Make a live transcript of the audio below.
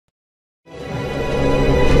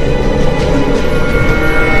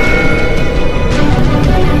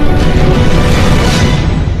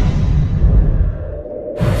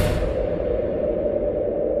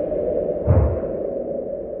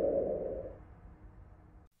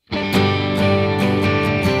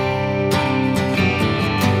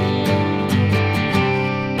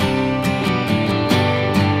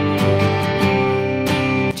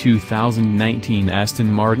2019 Aston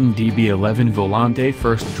Martin DB11 Volante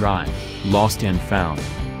first drive, lost and found.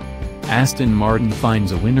 Aston Martin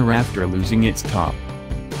finds a winner after losing its top.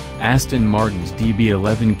 Aston Martin's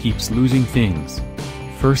DB11 keeps losing things.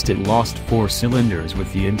 First it lost 4 cylinders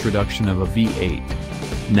with the introduction of a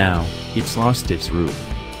V8. Now, it's lost its roof.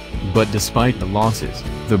 But despite the losses,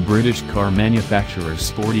 the British car manufacturer's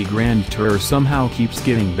sporty Grand Tourer somehow keeps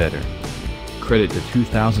getting better. Credit the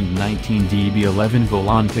 2019 DB11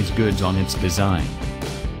 Volante's goods on its design.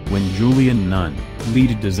 When Julian Nunn,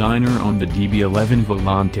 lead designer on the DB11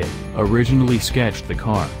 Volante, originally sketched the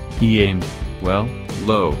car, he aimed, well,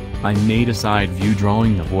 low. I made a side view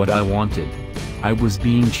drawing of what I wanted. I was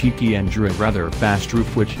being cheeky and drew a rather fast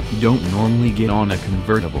roof which you don't normally get on a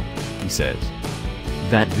convertible, he says.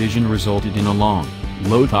 That vision resulted in a long,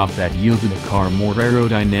 low top that yielded a car more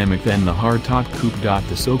aerodynamic than the hardtop coupe.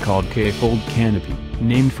 The so-called K-fold canopy,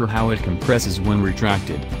 named for how it compresses when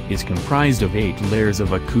retracted, is comprised of 8 layers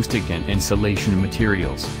of acoustic and insulation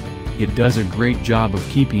materials. It does a great job of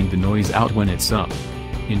keeping the noise out when it's up.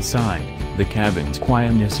 Inside, the cabin's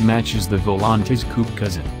quietness matches the Volante's coupe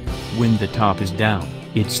cousin. When the top is down,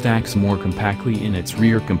 it stacks more compactly in its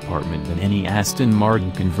rear compartment than any Aston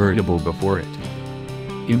Martin convertible before it.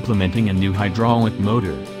 Implementing a new hydraulic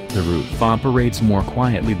motor, the roof operates more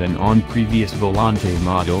quietly than on previous Volante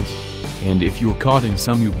models. And if you're caught in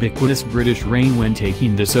some ubiquitous British rain when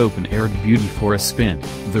taking this open-aired beauty for a spin,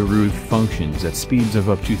 the roof functions at speeds of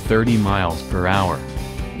up to 30 miles per hour.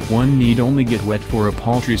 One need only get wet for a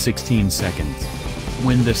paltry 16 seconds.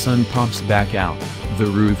 When the sun pops back out, the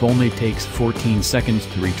roof only takes 14 seconds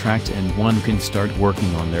to retract and one can start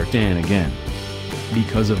working on their tan again.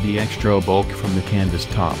 Because of the extra bulk from the canvas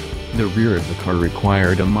top, the rear of the car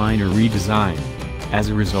required a minor redesign. As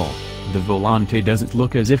a result, the Volante doesn't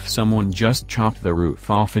look as if someone just chopped the roof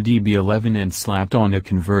off a DB11 and slapped on a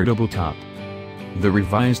convertible top. The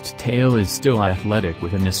revised tail is still athletic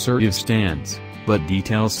with an assertive stance, but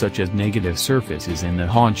details such as negative surfaces and the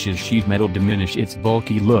haunches sheet metal diminish its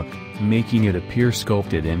bulky look, making it appear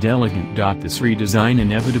sculpted and elegant. This redesign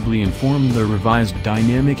inevitably informed the revised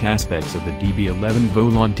dynamic aspects of the DB11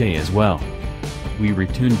 Volante as well. We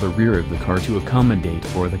retuned the rear of the car to accommodate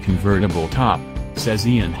for the convertible top, says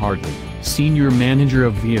Ian Hartley, senior manager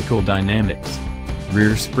of vehicle dynamics.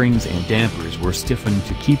 Rear springs and dampers were stiffened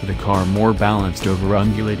to keep the car more balanced over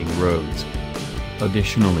undulating roads.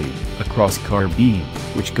 Additionally, a cross-car beam,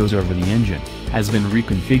 which goes over the engine, has been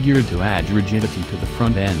reconfigured to add rigidity to the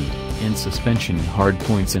front end, and suspension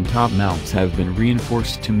hardpoints and top mounts have been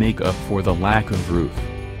reinforced to make up for the lack of roof.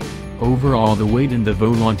 Overall, the weight in the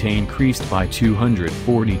Volante increased by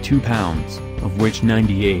 242 pounds, of which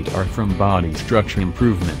 98 are from body structure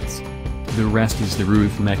improvements. The rest is the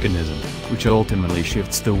roof mechanism, which ultimately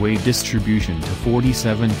shifts the weight distribution to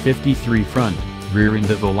 47/53 front, rear in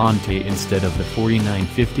the Volante instead of the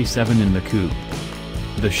 49/57 in the coupe.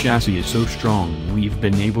 The chassis is so strong we've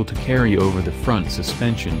been able to carry over the front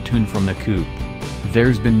suspension tune from the coupe.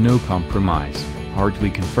 There's been no compromise, Hartley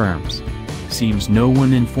confirms. Seems no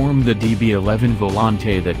one informed the DB11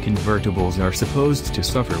 Volante that convertibles are supposed to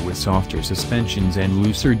suffer with softer suspensions and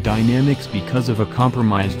looser dynamics because of a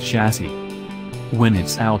compromised chassis. When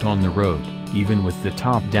it's out on the road, even with the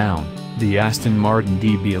top down, the Aston Martin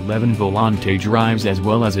DB11 Volante drives as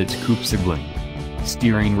well as its coupe sibling.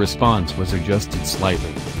 Steering response was adjusted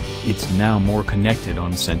slightly. It's now more connected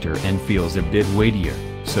on center and feels a bit weightier,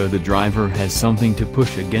 so the driver has something to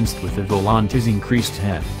push against with the Volante's increased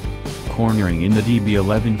heft. Cornering in the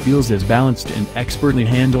DB11 feels as balanced and expertly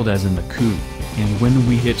handled as in the coupe, and when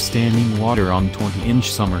we hit standing water on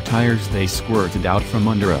 20-inch summer tires they squirted out from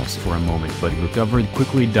under us for a moment but recovered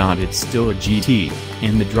quickly. It's still a GT,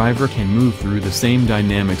 and the driver can move through the same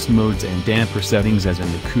dynamics modes and damper settings as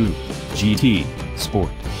in the coupe, GT,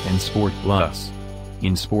 Sport, and Sport Plus.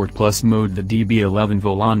 In Sport Plus mode the DB11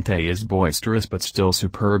 Volante is boisterous but still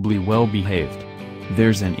superbly well behaved.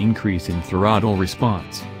 There's an increase in throttle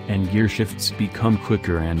response, and gear shifts become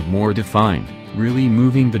quicker and more defined, really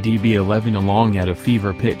moving the DB11 along at a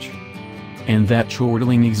fever pitch. And that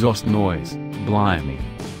chortling exhaust noise, blimey.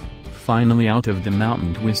 Finally out of the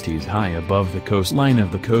mountain twisties high above the coastline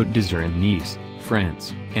of the Côte d'Azur in Nice,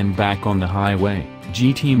 France, and back on the highway,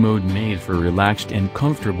 GT mode made for relaxed and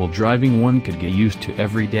comfortable driving one could get used to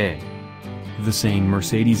every day. The same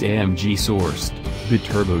Mercedes-AMG sourced, the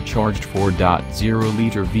turbocharged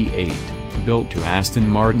 4.0-liter V8, built to Aston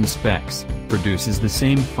Martin specs, produces the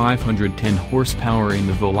same 510 horsepower in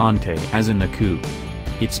the Volante as in the coupe.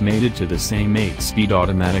 It's mated to the same 8-speed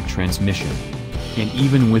automatic transmission. And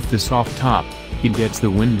even with the soft top, It gets the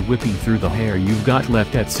wind whipping through the hair you've got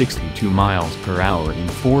left at 62 miles per hour in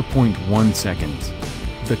 4.1 seconds.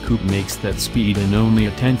 The coupe makes that speed in only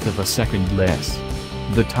a tenth of a second less.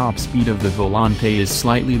 The top speed of the Volante is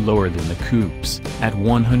slightly lower than the coupe's, at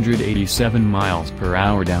 187 miles per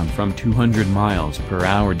hour down from 200 miles per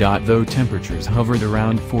hour. Though temperatures hovered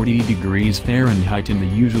around 40 degrees Fahrenheit in the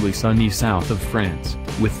usually sunny south of France,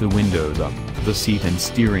 with the windows up, the seat and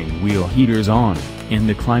steering wheel heaters on, and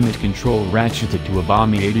the climate control ratcheted to a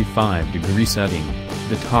balmy 85-degree setting,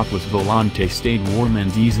 the topless Volante stayed warm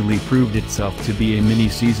and easily proved itself to be a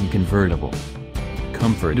mini-season convertible.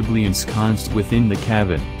 Comfortably ensconced within the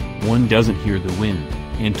cabin, one doesn't hear the wind,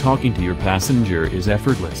 and talking to your passenger is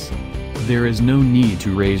effortless. There is no need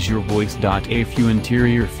to raise your voice. A few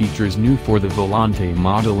interior features new for the Volante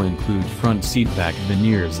model include front seat back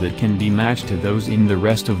veneers that can be matched to those in the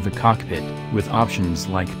rest of the cockpit, with options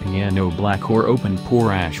like piano black or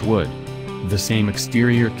open-pore ash wood. The same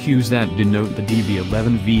exterior cues that denote the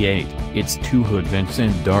DB11 V8, its two hood vents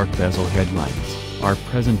and dark bezel headlights, are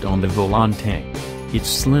present on the Volante. Its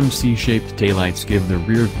slim C-shaped taillights give the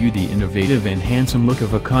rear view the innovative and handsome look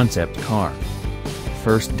of a concept car.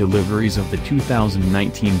 First deliveries of the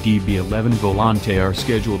 2019 DB11 Volante are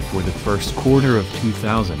scheduled for the first quarter of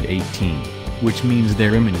 2018, which means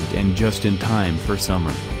they're imminent and just in time for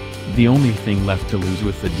summer. The only thing left to lose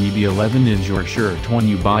with the DB11 is your shirt when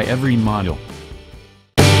you buy every model.